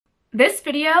This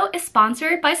video is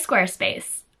sponsored by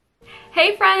Squarespace.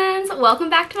 Hey friends, welcome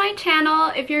back to my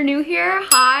channel. If you're new here,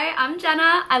 hi, I'm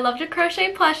Jenna. I love to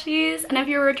crochet plushies, and if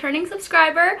you're a returning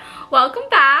subscriber, welcome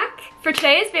back. For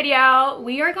today's video,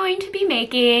 we are going to be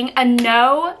making a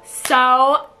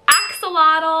no-sew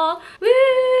axolotl.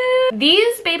 Woo!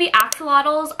 These baby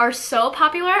axolotls are so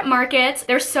popular at markets,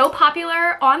 they're so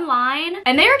popular online,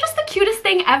 and they are just the cutest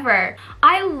thing ever.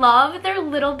 I love their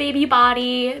little baby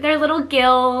body, their little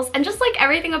gills, and just like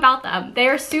everything about them. They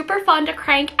are super fun to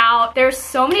crank out. There's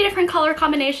so many different color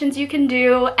combinations you can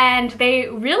do, and they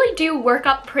really do work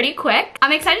up pretty quick.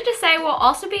 I'm excited to say we'll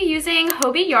also be using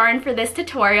Hobbii yarn for this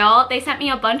tutorial. They sent me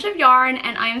a bunch of yarn,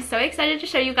 and I am so excited to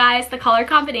show you guys the color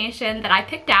combination that I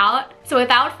picked out. So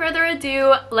without further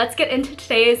ado, let's get into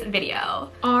today's video.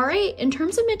 All right, in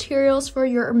terms of materials for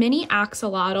your mini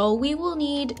axolotl, we will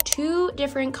need two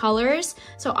different colors.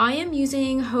 So I am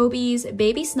using Hobbie's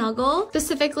Baby Snuggle,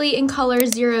 specifically in color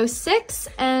 06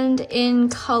 and in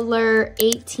color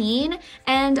 18.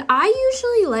 And I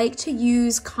usually like to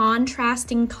use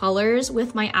contrasting colors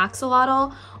with my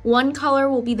axolotl. One color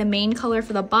will be the main color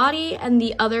for the body, and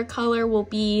the other color will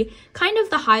be kind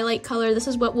of the highlight color. This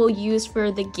is what we'll use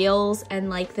for the gills and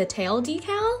like the tail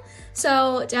decal.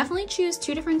 So definitely choose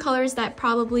two different colors that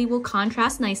probably will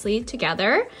contrast nicely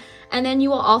together. And then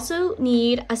you will also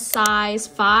need a size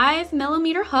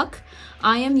 5mm hook.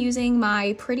 I am using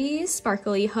my pretty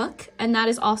sparkly hook, and that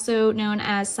is also known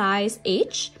as size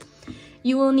H.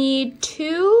 You will need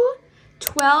two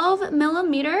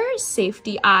 12mm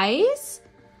safety eyes.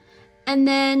 And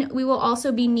then we will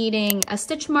also be needing a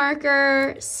stitch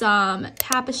marker, some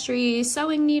tapestry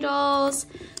sewing needles,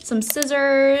 some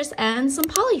scissors, and some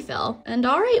polyfill. And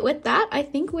all right, with that, I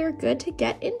think we're good to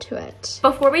get into it.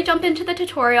 Before we jump into the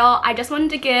tutorial, I just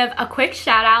wanted to give a quick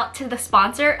shout out to the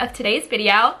sponsor of today's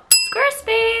video,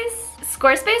 Squarespace.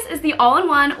 Squarespace is the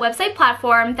all-in-one website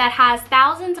platform that has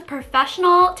thousands of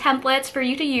professional templates for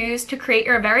you to use to create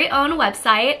your very own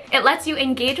website. It lets you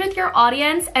engage with your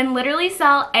audience and literally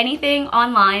sell anything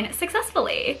online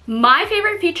successfully. My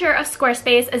favorite feature of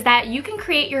Squarespace is that you can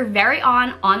create your very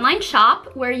own online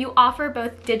shop where you offer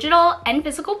both digital and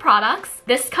physical products.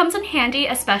 This comes in handy,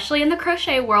 especially in the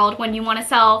crochet world when you want to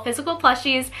sell physical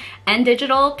plushies and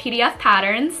digital PDF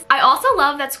patterns. I also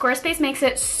love that Squarespace makes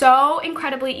it so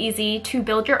incredibly easy to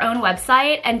build your own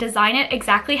website and design it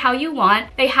exactly how you want.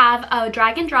 They have a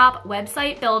drag and drop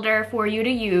website builder for you to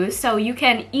use, so you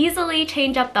can easily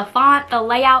change up the font, the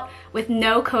layout, with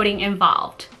no coding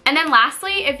involved. And then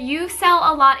lastly, if you sell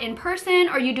a lot in person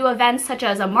or you do events such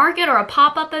as a market or a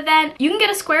pop-up event, you can get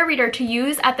a Square Reader to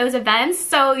use at those events,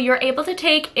 so you're able to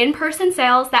take in-person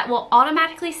sales that will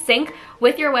automatically sync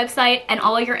with your website and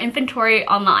all of your inventory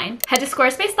online. Head to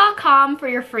squarespace.com for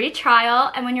your free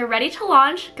trial, and when you're ready to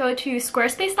launch, go to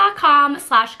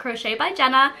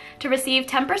squarespace.com/crochetbyjenna to receive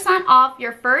 10% off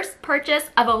your first purchase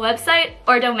of a website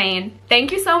or domain.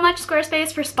 Thank you so much,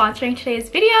 Squarespace, for sponsoring today's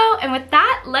video, and with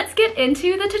that, let's get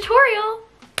into the tutorial.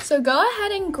 So go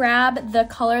ahead and grab the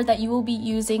color that you will be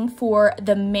using for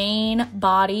the main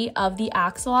body of the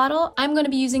axolotl. I'm going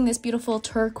to be using this beautiful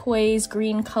turquoise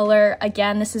green color.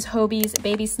 Again, this is Hobbie's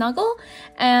Baby Snuggle,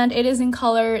 and it is in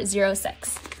color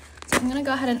 06. So I'm going to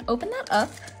go ahead and open that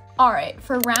up. All right,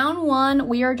 for round one,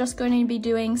 we are just going to be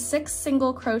doing 6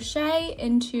 single crochet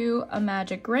into a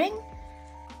magic ring.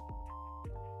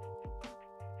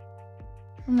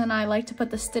 And then I like to put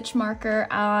the stitch marker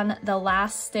on the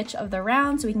last stitch of the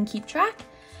round so we can keep track.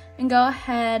 And go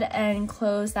ahead and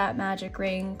close that magic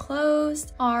ring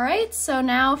closed. All right, so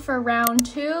now for round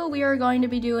 2, we are going to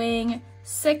be doing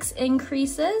 6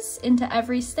 increases into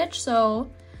every stitch. So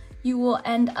you will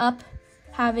end up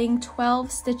having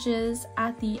 12 stitches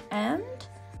at the end.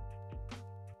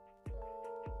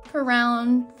 For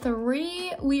round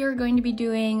 3, we are going to be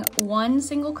doing 1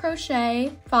 single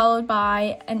crochet followed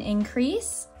by an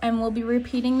increase, and we'll be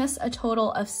repeating this a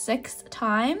total of 6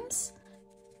 times.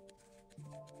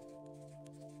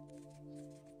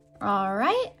 All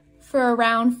right, for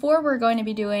round 4, we're going to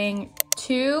be doing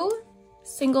 2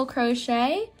 single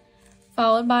crochet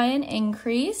followed by an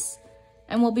increase,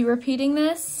 and we'll be repeating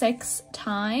this 6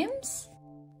 times.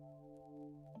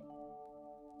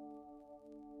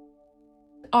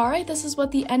 All right, this is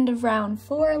what the end of round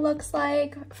 4 looks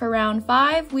like. For round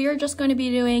 5, we are just going to be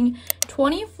doing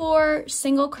 24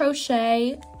 single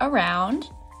crochet around.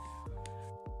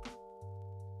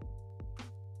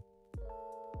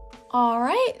 All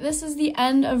right, this is the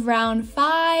end of round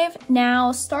 5.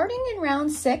 Now, starting in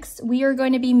round 6, we are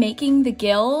going to be making the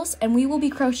gills, and we will be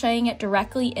crocheting it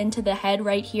directly into the head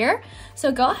right here.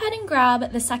 So go ahead and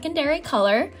grab the secondary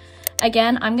color.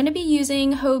 Again, I'm going to be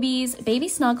using Hobbie's Baby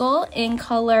Snuggle in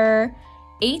color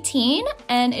 18,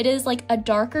 and it is like a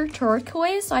darker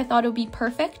turquoise, so I thought it would be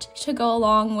perfect to go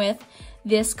along with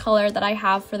this color that I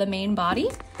have for the main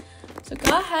body. So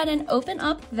go ahead and open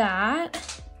up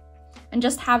that and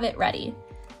just have it ready.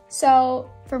 So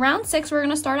for round 6, we're going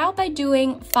to start out by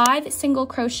doing 5 single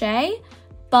crochet,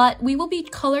 but we will be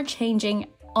color changing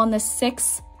on the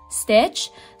 6th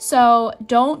stitch, so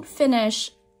don't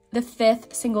finish the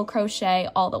 5th single crochet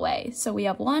all the way. So we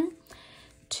have 1,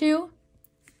 2,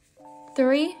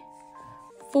 3,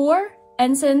 4,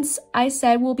 and since I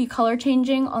said we'll be color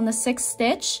changing on the 6th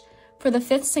stitch, for the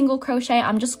 5th single crochet,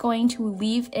 I'm just going to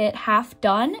leave it half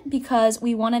done because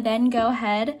we want to then go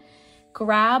ahead,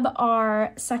 grab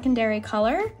our secondary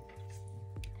color,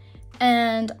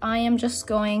 and I am just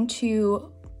going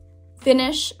to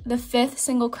finish the 5th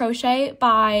single crochet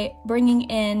by bringing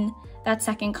in that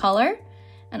second color.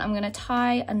 And I'm gonna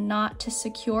tie a knot to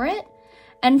secure it.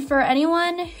 And for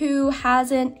anyone who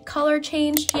hasn't color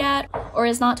changed yet or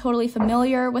is not totally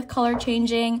familiar with color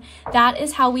changing, that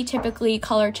is how we typically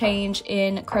color change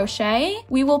in crochet.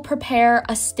 We will prepare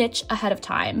a stitch ahead of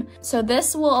time. So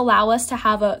this will allow us to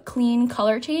have a clean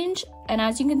color change. And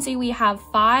as you can see, we have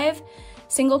 5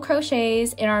 single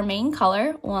crochets in our main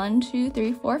color, 1, 2,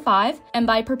 3, 4, 5. And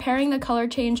by preparing the color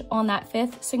change on that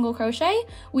 5th single crochet,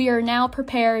 we are now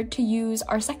prepared to use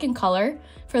our second color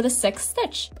for the 6th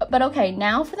stitch. But okay,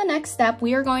 now for the next step,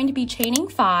 we are going to be chaining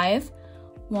 5.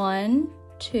 1,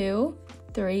 2,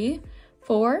 3,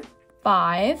 4,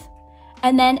 5.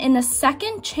 And then in the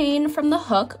second chain from the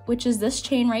hook, which is this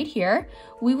chain right here,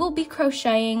 we will be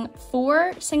crocheting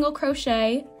 4 single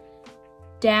crochet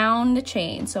down the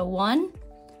chain. So 1,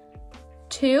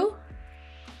 2,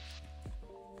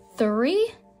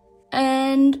 3,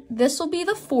 and this will be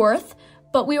the 4th,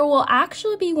 but we will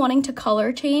actually be wanting to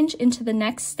color change into the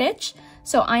next stitch.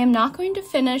 So I am not going to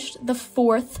finish the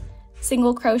 4th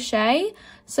single crochet.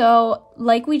 So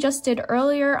like we just did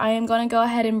earlier, I am going to go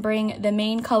ahead and bring the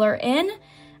main color in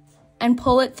and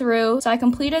pull it through. So I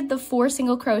completed the 4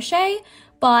 single crochet,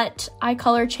 but I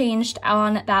color changed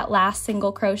on that last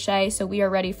single crochet, so we are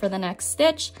ready for the next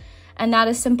stitch. And that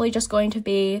is simply just going to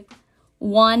be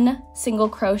 1 single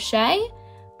crochet,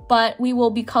 but we will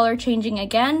be color changing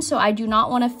again, so I do not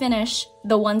want to finish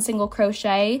the 1 single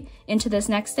crochet into this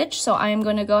next stitch. So I am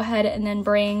going to go ahead and then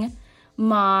bring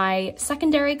my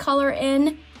secondary color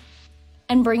in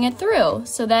and bring it through.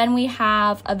 So then we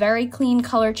have a very clean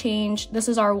color change. This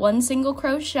is our 1 single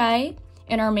crochet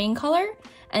in our main color,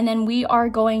 and then we are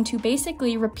going to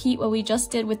basically repeat what we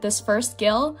just did with this first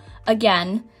gill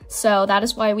again. So that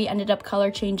is why we ended up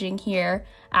color changing here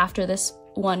after this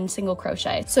 1 single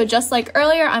crochet. So just like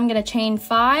earlier, I'm gonna chain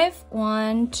 5,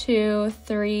 1, 2,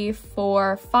 3,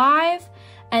 4, 5.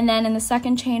 And then in the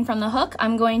second chain from the hook,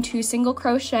 I'm going to single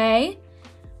crochet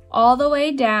all the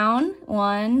way down,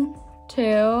 1,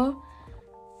 2,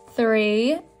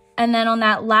 3. And then on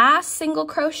that last single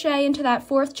crochet into that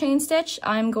 4th chain stitch,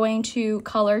 I'm going to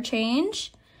color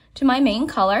change to my main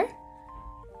color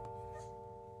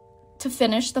to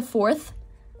finish the 4th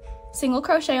single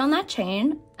crochet on that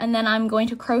chain. And then I'm going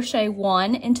to crochet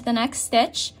 1 into the next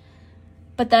stitch.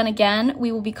 But then again,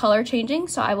 we will be color changing.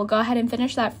 So I will go ahead and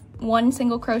finish that 1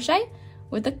 single crochet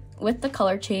with the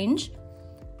color change.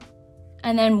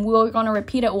 And then we're gonna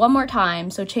repeat it one more time.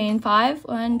 So chain 5,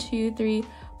 1, 2, 3,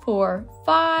 4,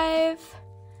 5.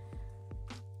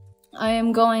 I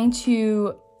am going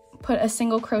to put a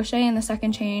single crochet in the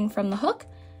second chain from the hook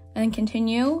and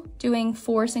continue doing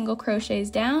 4 single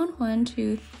crochets down, 1,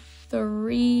 2,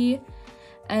 3.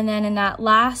 And then in that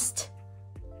last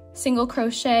single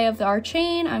crochet of our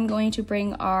chain, I'm going to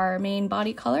bring our main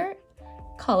body color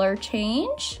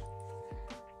change.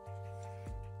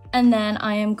 And then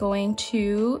I am going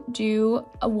to do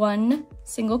a 1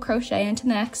 single crochet into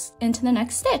the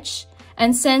next stitch.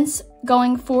 And since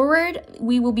going forward,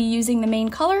 we will be using the main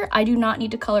color, I do not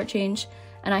need to color change,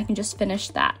 and I can just finish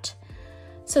that.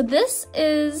 So this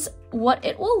is what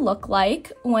it will look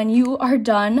like when you are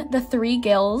done the 3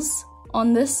 gills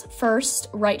on this first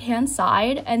right-hand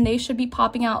side, and they should be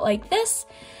popping out like this.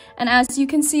 And as you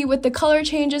can see with the color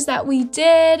changes that we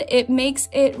did, it makes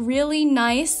it really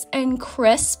nice and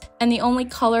crisp. And the only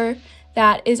color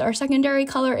that is our secondary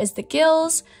color is the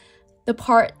gills. The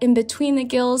part in between the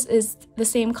gills is the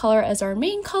same color as our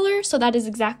main color. So that is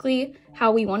exactly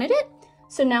how we wanted it.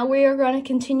 So now we are going to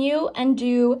continue and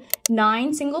do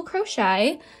 9 single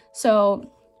crochet.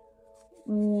 So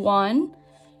 1,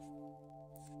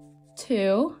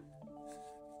 2,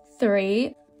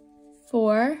 3,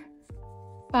 4,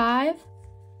 5,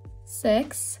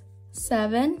 6,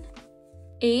 7,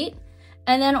 8.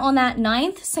 And then on that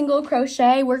 9th single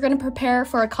crochet, we're going to prepare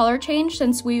for a color change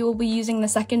since we will be using the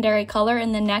secondary color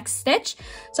in the next stitch.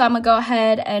 So I'm going to go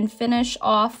ahead and finish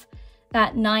off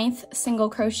that 9th single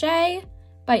crochet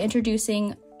by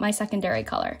introducing my secondary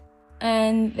color.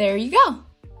 And there you go.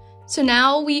 So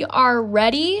now we are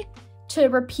ready to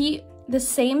repeat the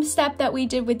same step that we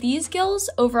did with these gills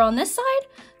over on this side.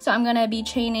 So I'm going to be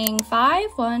chaining 5,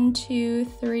 1, 2,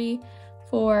 3,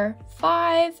 4,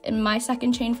 5. In my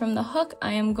second chain from the hook,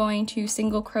 I am going to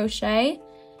single crochet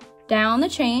down the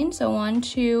chain. So 1,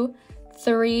 2,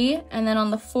 3, and then on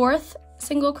the 4th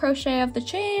single crochet of the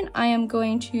chain, I am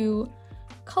going to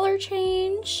color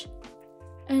change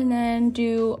and then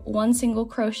do 1 single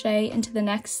crochet into the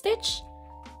next stitch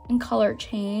and color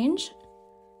change,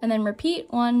 and then repeat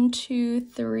 1, 2,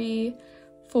 3,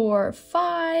 4,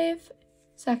 5.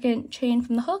 Second chain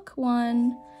from the hook,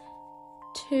 1,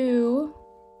 2,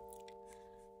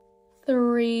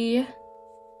 3,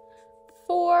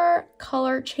 4,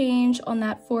 color change on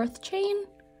that 4th chain,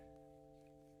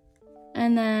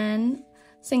 and then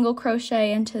single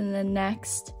crochet into the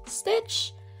next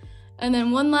stitch. And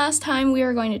then one last time we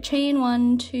are going to chain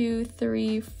 1, 2,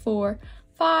 3, 4,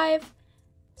 5.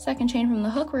 Second chain from the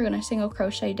hook, we're going to single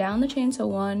crochet down the chain. So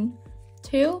 1,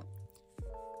 2,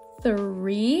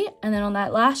 3, and then on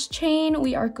that last chain,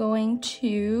 we are going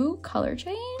to color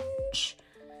change.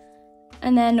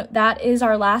 And then that is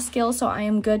our last gill, so I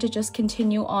am good to just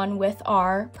continue on with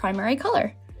our primary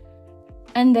color.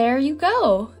 And there you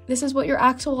go. This is what your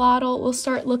axolotl will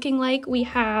start looking like. We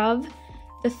have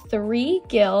the 3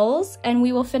 gills, and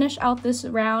we will finish out this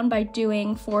round by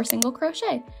doing 4 single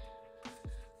crochet.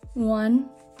 1,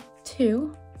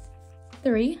 2,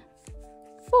 3,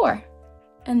 4.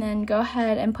 And then go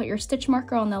ahead and put your stitch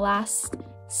marker on the last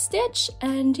stitch,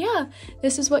 and yeah,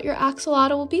 this is what your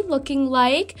axolotl will be looking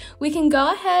like. We can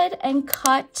go ahead and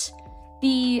cut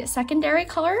the secondary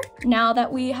color now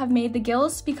that we have made the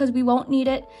gills, because we won't need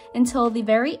it until the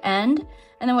very end.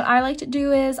 And then what I like to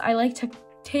do is I like to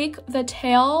take the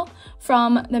tail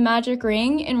from the magic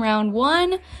ring in round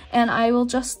 1, and I will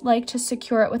just like to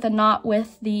secure it with a knot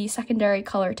with the secondary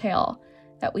color tail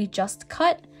that we just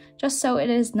cut, just so it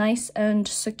is nice and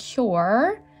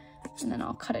secure. And then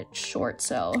I'll cut it short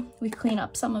so we clean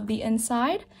up some of the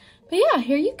inside. But yeah,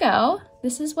 here you go.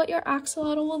 This is what your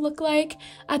axolotl will look like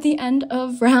at the end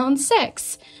of round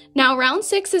 6. Now, round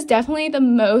 6 is definitely the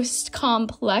most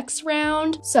complex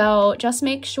round, so just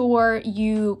make sure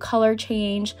you color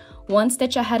change 1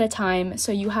 stitch ahead of time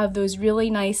so you have those really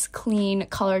nice clean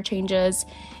color changes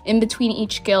in between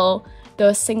each gill.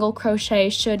 Those single crochet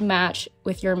should match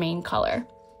with your main color.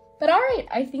 But all right,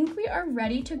 I think we are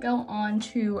ready to go on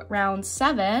to round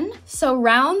 7. So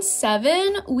round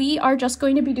 7, we are just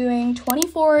going to be doing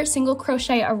 24 single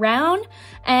crochet around,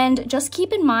 and just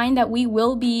keep in mind that we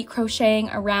will be crocheting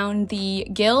around the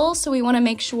gills, so we want to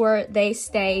make sure they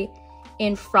stay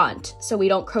in front so we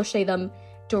don't crochet them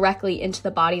directly into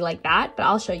the body like that, but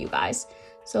I'll show you guys.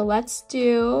 So let's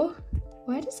do,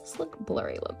 why does this look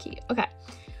blurry low-key? Okay,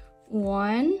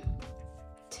 1,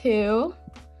 2,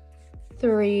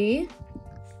 3,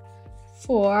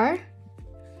 4,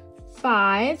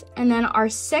 5, and then our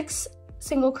 6th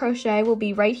single crochet will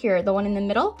be right here, the one in the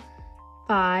middle,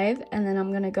 5, and then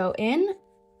I'm gonna go in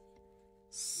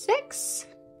 6,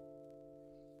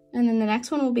 and then the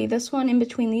next one will be this one in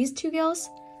between these 2 gills,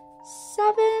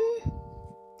 7,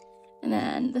 and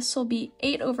then this will be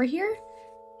 8 over here,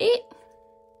 8,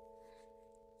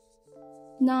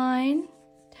 9,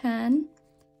 10,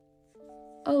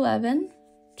 11,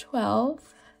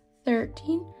 12,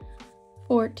 13,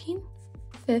 14,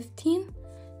 15,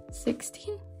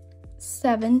 16,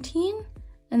 17,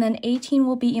 and then 18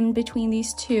 will be in between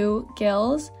these 2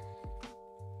 gills,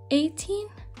 18,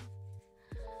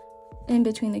 in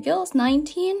between the gills,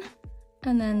 19,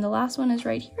 and then the last one is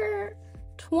right here,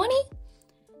 20,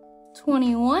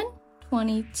 21,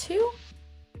 22,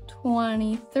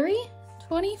 23,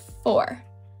 24.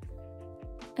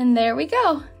 And there we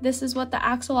go. This is what the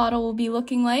axolotl will be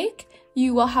looking like.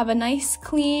 You will have a nice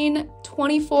clean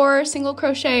 24 single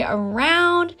crochet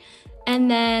around,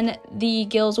 and then the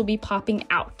gills will be popping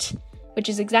out, which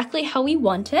is exactly how we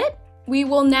want it. We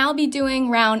will now be doing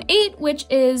round 8, which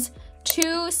is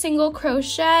 2 single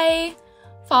crochet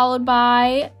followed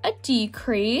by a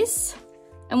decrease,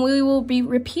 and we will be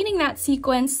repeating that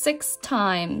sequence 6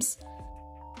 times.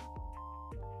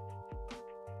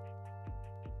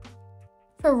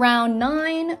 For round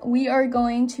 9, we are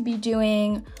going to be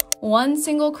doing 1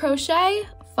 single crochet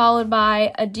followed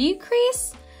by a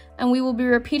decrease, and we will be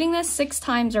repeating this 6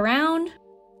 times around.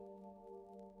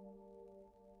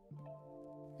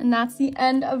 And that's the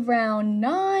end of round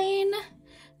 9.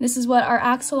 This is what our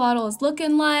axolotl is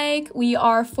looking like. We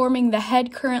are forming the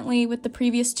head currently with the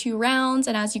previous 2 rounds,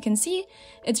 and as you can see,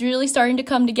 it's really starting to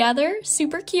come together.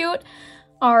 Super cute.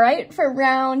 All right, for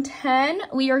round 10,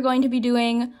 we are going to be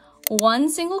doing 1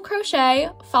 single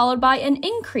crochet followed by an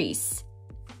increase.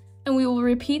 And we will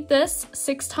repeat this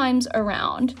 6 times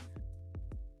around.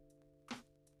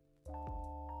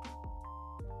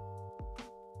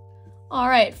 All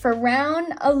right, for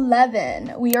round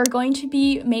 11, we are going to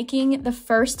be making the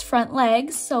first front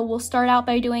legs. So we'll start out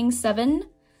by doing 7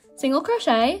 single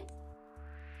crochet.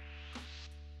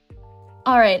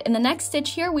 All right, in the next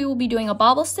stitch here, we will be doing a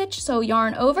bobble stitch. So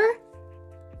yarn over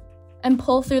and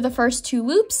pull through the first 2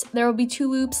 loops. There will be 2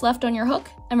 loops left on your hook,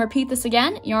 and repeat this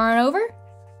again. Yarn over,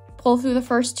 pull through the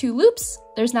first 2 loops.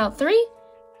 There's now 3.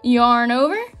 Yarn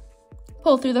over,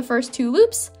 pull through the first 2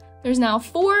 loops. There's now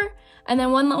 4. And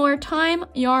then one more time,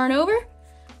 yarn over,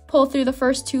 pull through the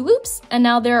first 2 loops, and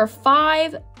now there are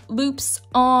 5 loops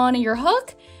on your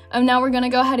hook. And now we're gonna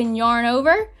go ahead and yarn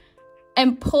over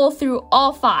and pull through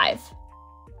all 5.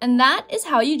 And that is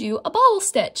how you do a bobble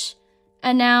stitch.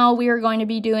 And now we are going to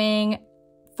be doing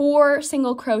 4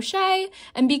 single crochet,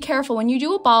 and be careful when you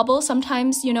do a bobble,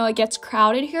 sometimes, you know, it gets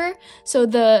crowded here. So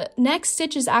the next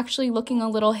stitch is actually looking a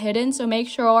little hidden. So make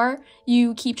sure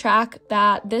you keep track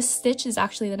that this stitch is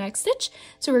actually the next stitch.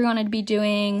 So we're going to be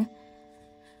doing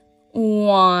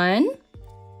 1,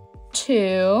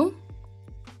 2,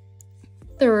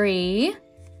 3,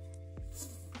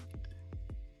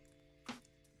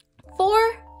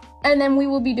 4, and then we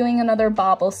will be doing another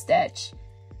bobble stitch.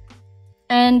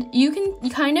 And you can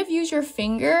kind of use your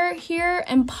finger here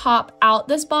and pop out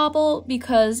this bobble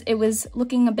because it was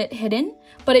looking a bit hidden,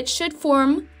 but it should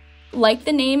form, like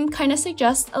the name kind of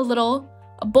suggests,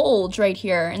 a bulge right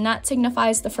here, and that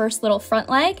signifies the first little front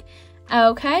leg.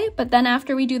 Okay, but then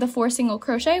after we do the 4 single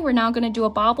crochet, we're now gonna do a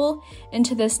bobble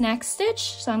into this next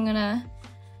stitch. So I'm gonna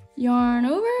yarn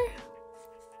over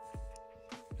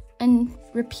and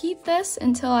repeat this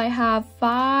until I have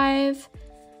 5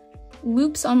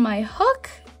 loops on my hook,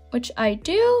 which I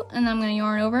do, and I'm gonna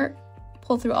yarn over,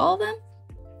 pull through all of them.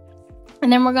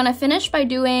 And then we're gonna finish by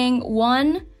doing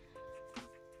 1,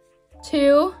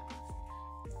 2,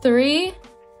 3,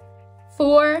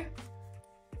 4,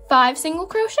 5 single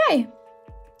crochet.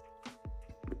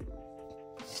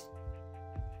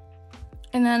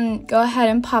 And then go ahead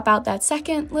and pop out that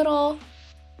second little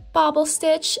bobble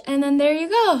stitch, and then there you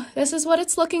go. This is what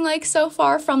it's looking like so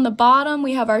far. From the bottom,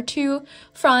 we have our 2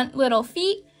 front little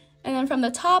feet, and then from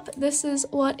the top, this is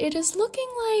what it is looking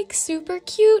like. Super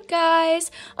cute,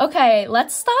 guys. Okay,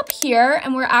 let's stop here,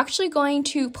 and we're actually going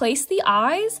to place the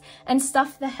eyes and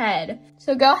stuff the head.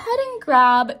 So go ahead and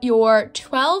grab your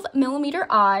 12mm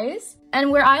eyes,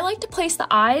 and where I like to place the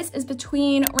eyes is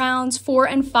between rounds 4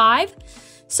 and 5.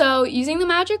 So using the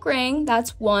magic ring,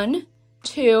 that's 1,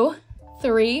 2,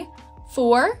 3,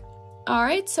 4. All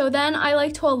right, so then I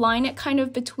like to align it kind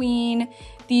of between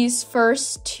these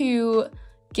first 2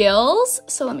 gills.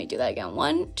 So let me do that again.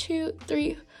 1, 2,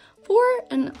 3, 4,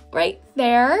 and right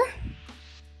there.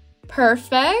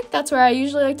 Perfect. That's where I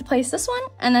usually like to place this one.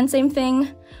 And then same thing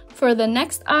for the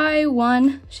next eye.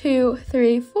 1, 2,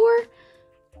 3, 4.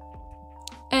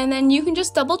 And then you can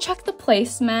just double check the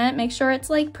placement. Make sure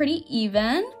it's like pretty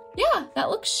even. Yeah, that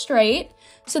looks straight.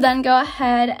 So then go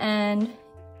ahead and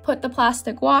put the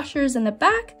plastic washers in the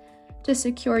back to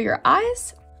secure your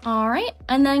eyes. All right,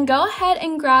 and then go ahead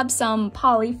and grab some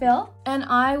polyfill, and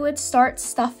I would start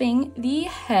stuffing the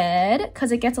head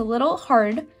because it gets a little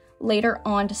hard later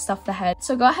on to stuff the head.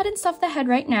 So go ahead and stuff the head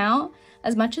right now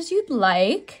as much as you'd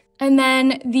like. And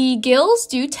then the gills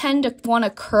do tend to want to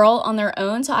curl on their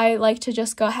own, so I like to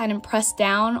just go ahead and press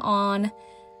down on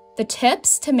the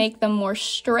tips to make them more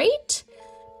straight.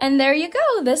 And there you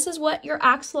go. This is what your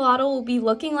axolotl will be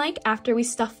looking like after we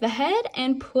stuff the head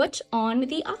and put on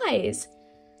the eyes.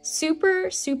 Super,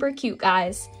 super cute,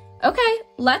 guys. Okay,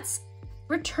 let's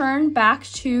return back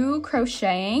to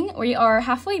crocheting. We are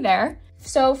halfway there.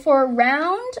 So for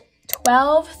round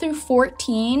 12 through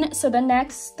 14, so the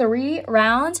next 3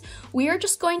 rounds, we are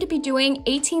just going to be doing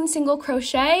 18 single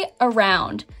crochet a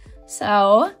round.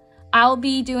 So I'll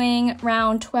be doing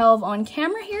round 12 on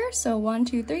camera here. So 1,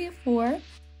 2, 3, 4,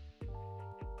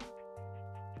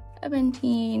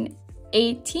 17,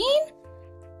 18.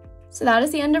 So that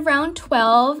is the end of round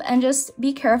 12, and just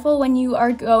be careful when you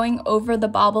are going over the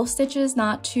bobble stitches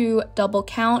not to double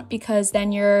count, because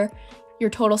then your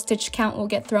total stitch count will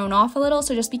get thrown off a little.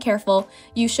 So just be careful.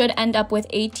 You should end up with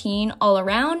 18 all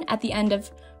around at the end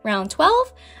of round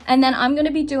 12, and then I'm going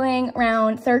to be doing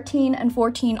round 13 and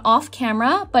 14 off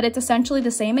camera, but it's essentially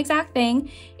the same exact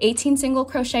thing, 18 single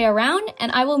crochet around,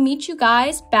 and I will meet you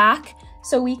guys back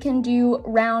so we can do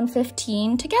round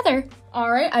 15 together.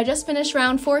 All right, I just finished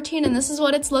round 14 and this is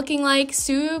what it's looking like.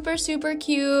 Super, super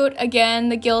cute. Again,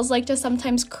 the gills like to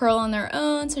sometimes curl on their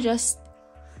own, so just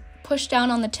push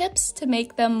down on the tips to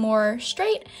make them more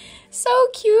straight. So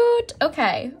cute.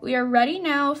 Okay, we are ready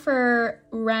now for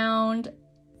round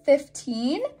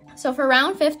 15. So for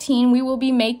round 15, we will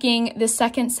be making the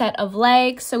second set of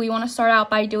legs. So we want to start out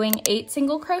by doing 8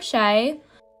 single crochet.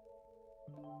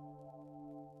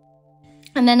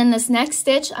 And then in this next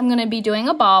stitch, I'm going to be doing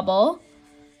a bobble.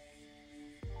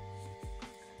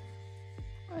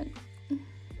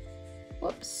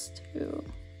 Whoops, 2.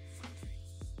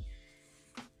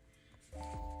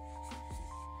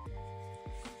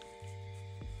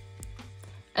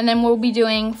 And then we'll be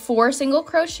doing 4 single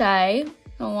crochet.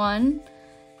 So 1,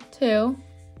 2,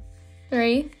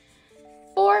 3,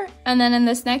 4. And then in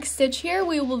this next stitch here,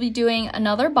 we will be doing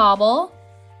another bobble.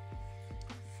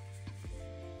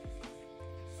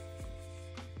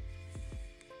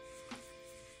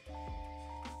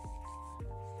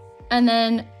 And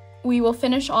then we will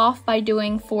finish off by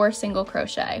doing 4 single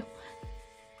crochet.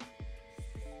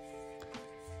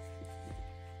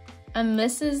 And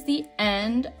this is the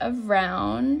end of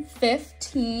round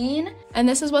 15. And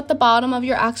this is what the bottom of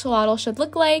your axolotl should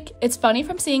look like. It's funny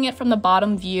from seeing it from the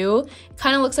bottom view. It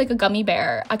kind of looks like a gummy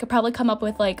bear. I could probably come up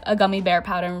with like a gummy bear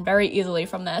pattern very easily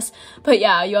from this. But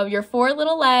yeah, you have your 4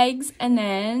 little legs, and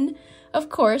then of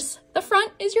course, the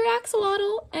front is your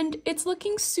axolotl, and it's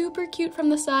looking super cute from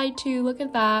the side too. Look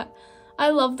at that.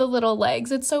 I love the little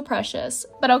legs. It's so precious.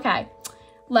 But okay,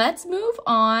 let's move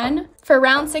on. For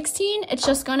round 16, it's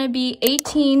just going to be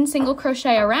 18 single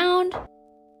crochet around.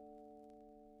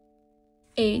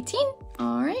 18.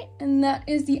 All right, and that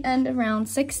is the end of round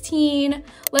 16.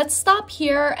 Let's stop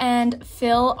here and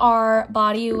fill our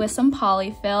body with some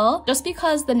polyfill, just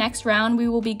because the next round we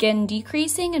will begin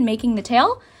decreasing and making the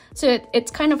tail. So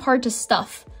it's kind of hard to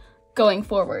stuff going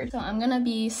forward. So I'm gonna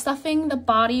be stuffing the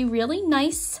body really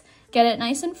nice, get it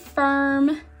nice and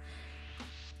firm.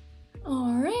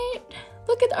 All right,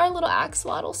 look at our little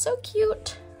axolotl, so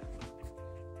cute.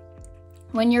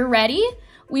 When you're ready,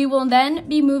 we will then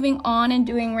be moving on and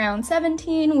doing round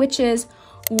 17, which is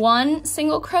 1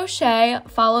 single crochet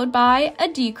followed by a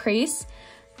decrease.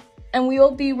 And we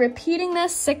will be repeating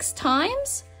this 6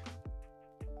 times.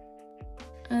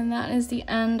 And that is the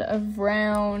end of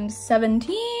round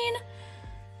 17.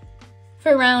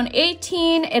 For round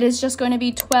 18, it is just going to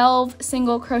be 12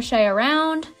 single crochet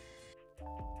around.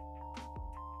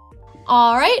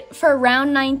 All right, for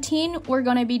round 19, we're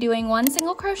going to be doing 1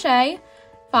 single crochet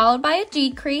followed by a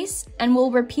decrease, and we'll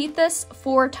repeat this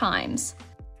 4 times.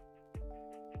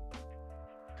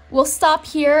 We'll stop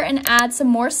here and add some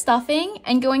more stuffing,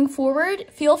 and going forward,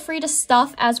 feel free to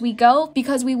stuff as we go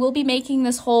because we will be making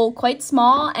this hole quite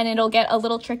small and it'll get a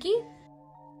little tricky.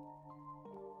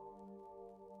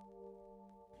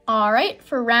 All right,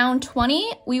 for round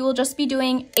 20, we will just be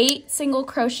doing 8 single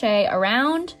crochet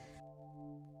around.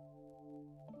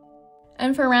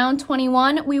 And for round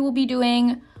 21, we will be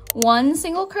doing 1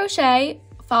 single crochet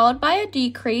followed by a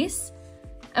decrease,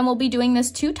 and we'll be doing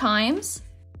this 2 times.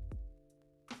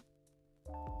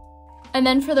 And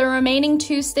then for the remaining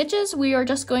 2 stitches, we are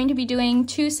just going to be doing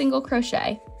 2 single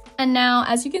crochet. And now,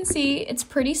 as you can see, it's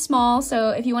pretty small, so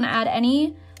if you want to add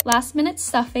any last minute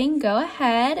stuffing, go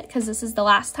ahead, because this is the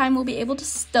last time we'll be able to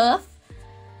stuff.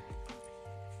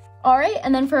 All right,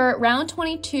 and then for round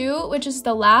 22, which is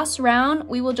the last round,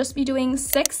 we will just be doing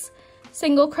 6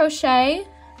 single crochet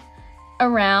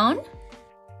around.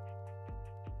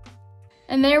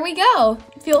 And there we go.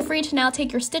 Feel free to now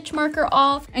take your stitch marker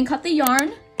off and cut the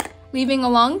yarn, leaving a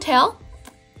long tail.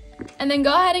 And then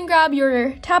go ahead and grab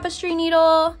your tapestry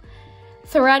needle,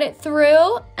 thread it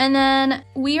through, and then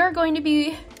we are going to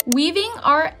be weaving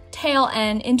our tail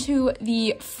end into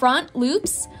the front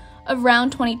loops of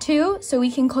round 22 so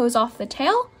we can close off the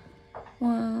tail.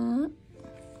 1.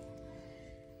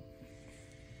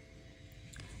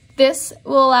 This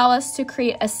will allow us to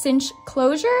create a cinch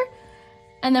closure.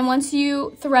 And then once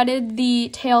you threaded the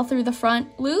tail through the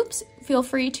front loops, feel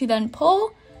free to then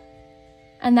pull,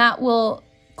 and that will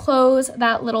close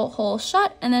that little hole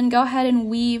shut. And then go ahead and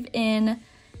weave in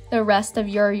the rest of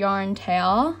your yarn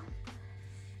tail.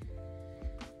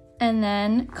 And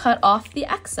then cut off the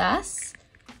excess.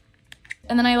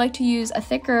 And then I like to use a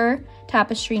thicker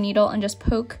tapestry needle and just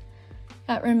poke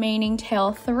that remaining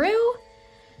tail through.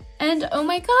 And oh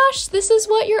my gosh, this is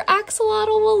what your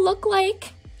axolotl will look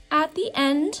like at the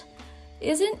end.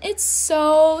 Isn't it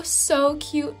so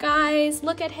cute, guys?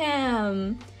 Look at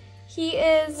him. He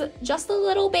is just a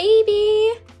little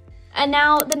baby. And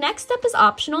now the next step is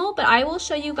optional, but I will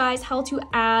show you guys how to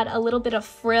add a little bit of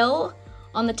frill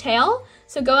on the tail.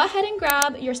 So go ahead and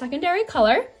grab your secondary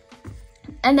color.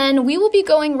 And then we will be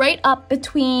going right up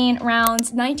between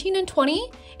rounds 19 and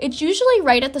 20. It's usually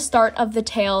right at the start of the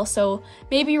tail, so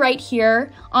maybe right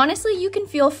here. Honestly, you can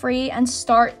feel free and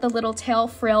start the little tail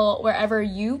frill wherever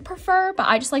you prefer, but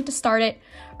I just like to start it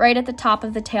right at the top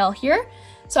of the tail here.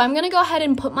 So I'm gonna go ahead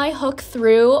and put my hook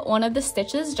through one of the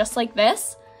stitches just like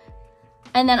this.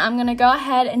 And then I'm gonna go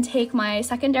ahead and take my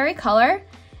secondary color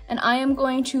and I am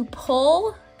going to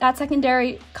pull that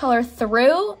secondary color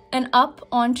through and up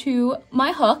onto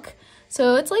my hook.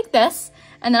 So it's like this,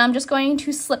 and then I'm just going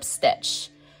to slip stitch.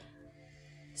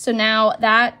 So now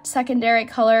that secondary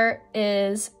color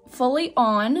is fully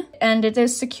on and it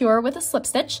is secure with a slip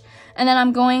stitch. And then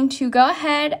I'm going to go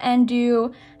ahead and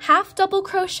do half double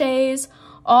crochets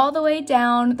all the way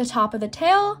down the top of the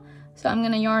tail. So I'm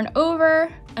gonna yarn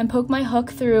over and poke my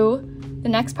hook through the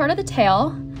next part of the tail,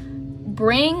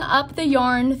 bring up the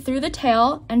yarn through the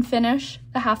tail and finish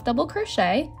the half double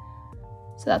crochet.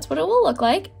 So that's what it will look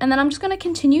like. And then I'm just gonna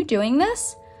continue doing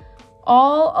this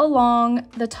all along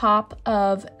the top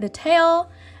of the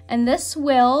tail. And this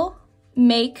will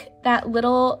make that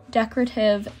little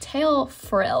decorative tail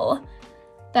frill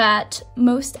that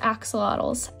most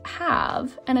axolotls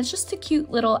have. And it's just a cute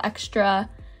little extra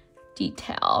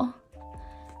detail.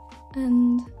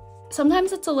 And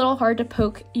sometimes it's a little hard to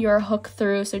poke your hook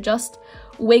through, so just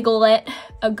wiggle it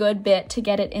a good bit to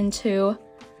get it into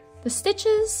the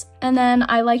stitches. And then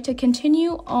I like to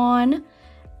continue on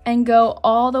and go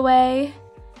all the way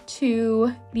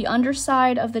to the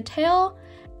underside of the tail.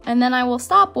 And then I will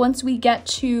stop once we get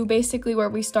to basically where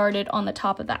we started on the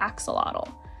top of the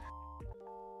axolotl.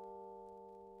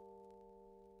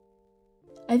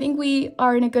 I think we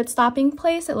are in a good stopping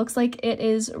place. It looks like it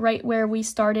is right where we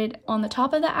started on the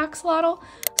top of the axolotl.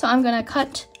 So I'm gonna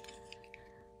cut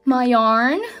my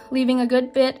yarn, leaving a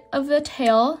good bit of the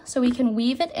tail so we can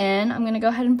weave it in. I'm gonna go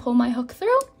ahead and pull my hook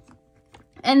through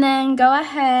and then go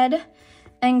ahead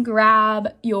and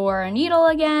grab your needle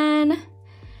again.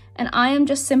 And I am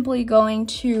just simply going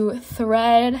to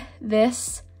thread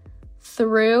this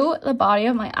through the body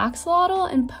of my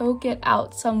axolotl and poke it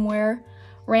out somewhere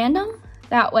random.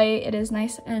 That way it is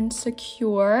nice and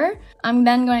secure. I'm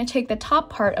then going to take the top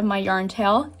part of my yarn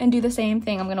tail and do the same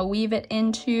thing. I'm going to weave it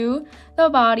into the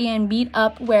body and beat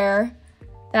up where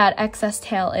that excess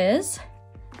tail is.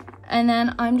 And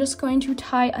then I'm just going to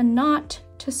tie a knot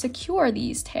to secure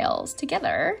these tails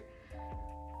together.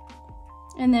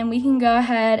 And then we can go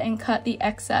ahead and cut the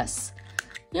excess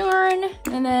yarn.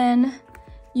 And then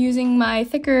using my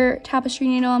thicker tapestry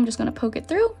needle, I'm just going to poke it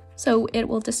through so it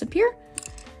will disappear.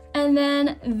 And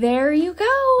then there you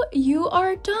go, you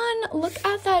are done. Look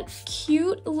at that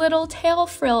cute little tail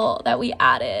frill that we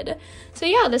added. So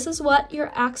yeah, this is what your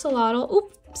axolotl,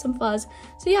 oop, some fuzz.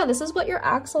 So yeah, this is what your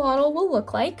axolotl will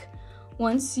look like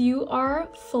once you are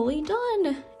fully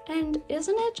done. And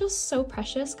isn't it just so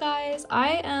precious, guys?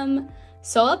 I am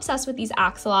so obsessed with these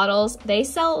axolotls. They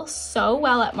sell so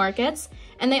well at markets,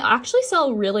 and they actually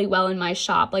sell really well in my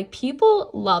shop. Like, people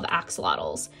love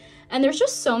axolotls. And there's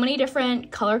just so many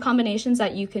different color combinations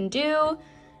that you can do.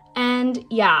 And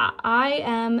yeah, I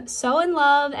am so in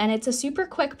love, and it's a super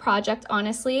quick project,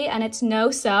 honestly, and it's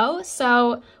no-sew.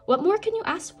 So what more can you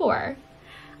ask for?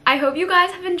 I hope you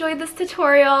guys have enjoyed this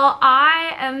tutorial.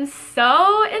 I am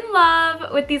so in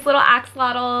love with these little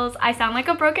axolotls. I sound like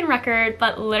a broken record,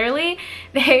 but literally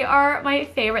they are my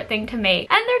favorite thing to make.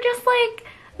 And they're just like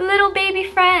little baby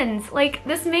friends. Like,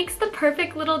 this makes the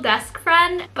perfect little desk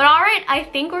friend. But all right, I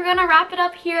think we're gonna wrap it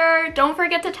up here. Don't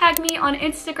forget to tag me on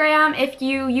Instagram if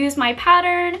you use my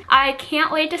pattern. I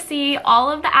can't wait to see all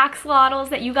of the axolotls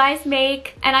that you guys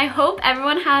make, and I hope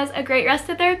everyone has a great rest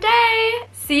of their day.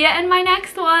 See ya in my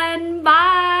next one.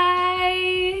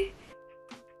 Bye.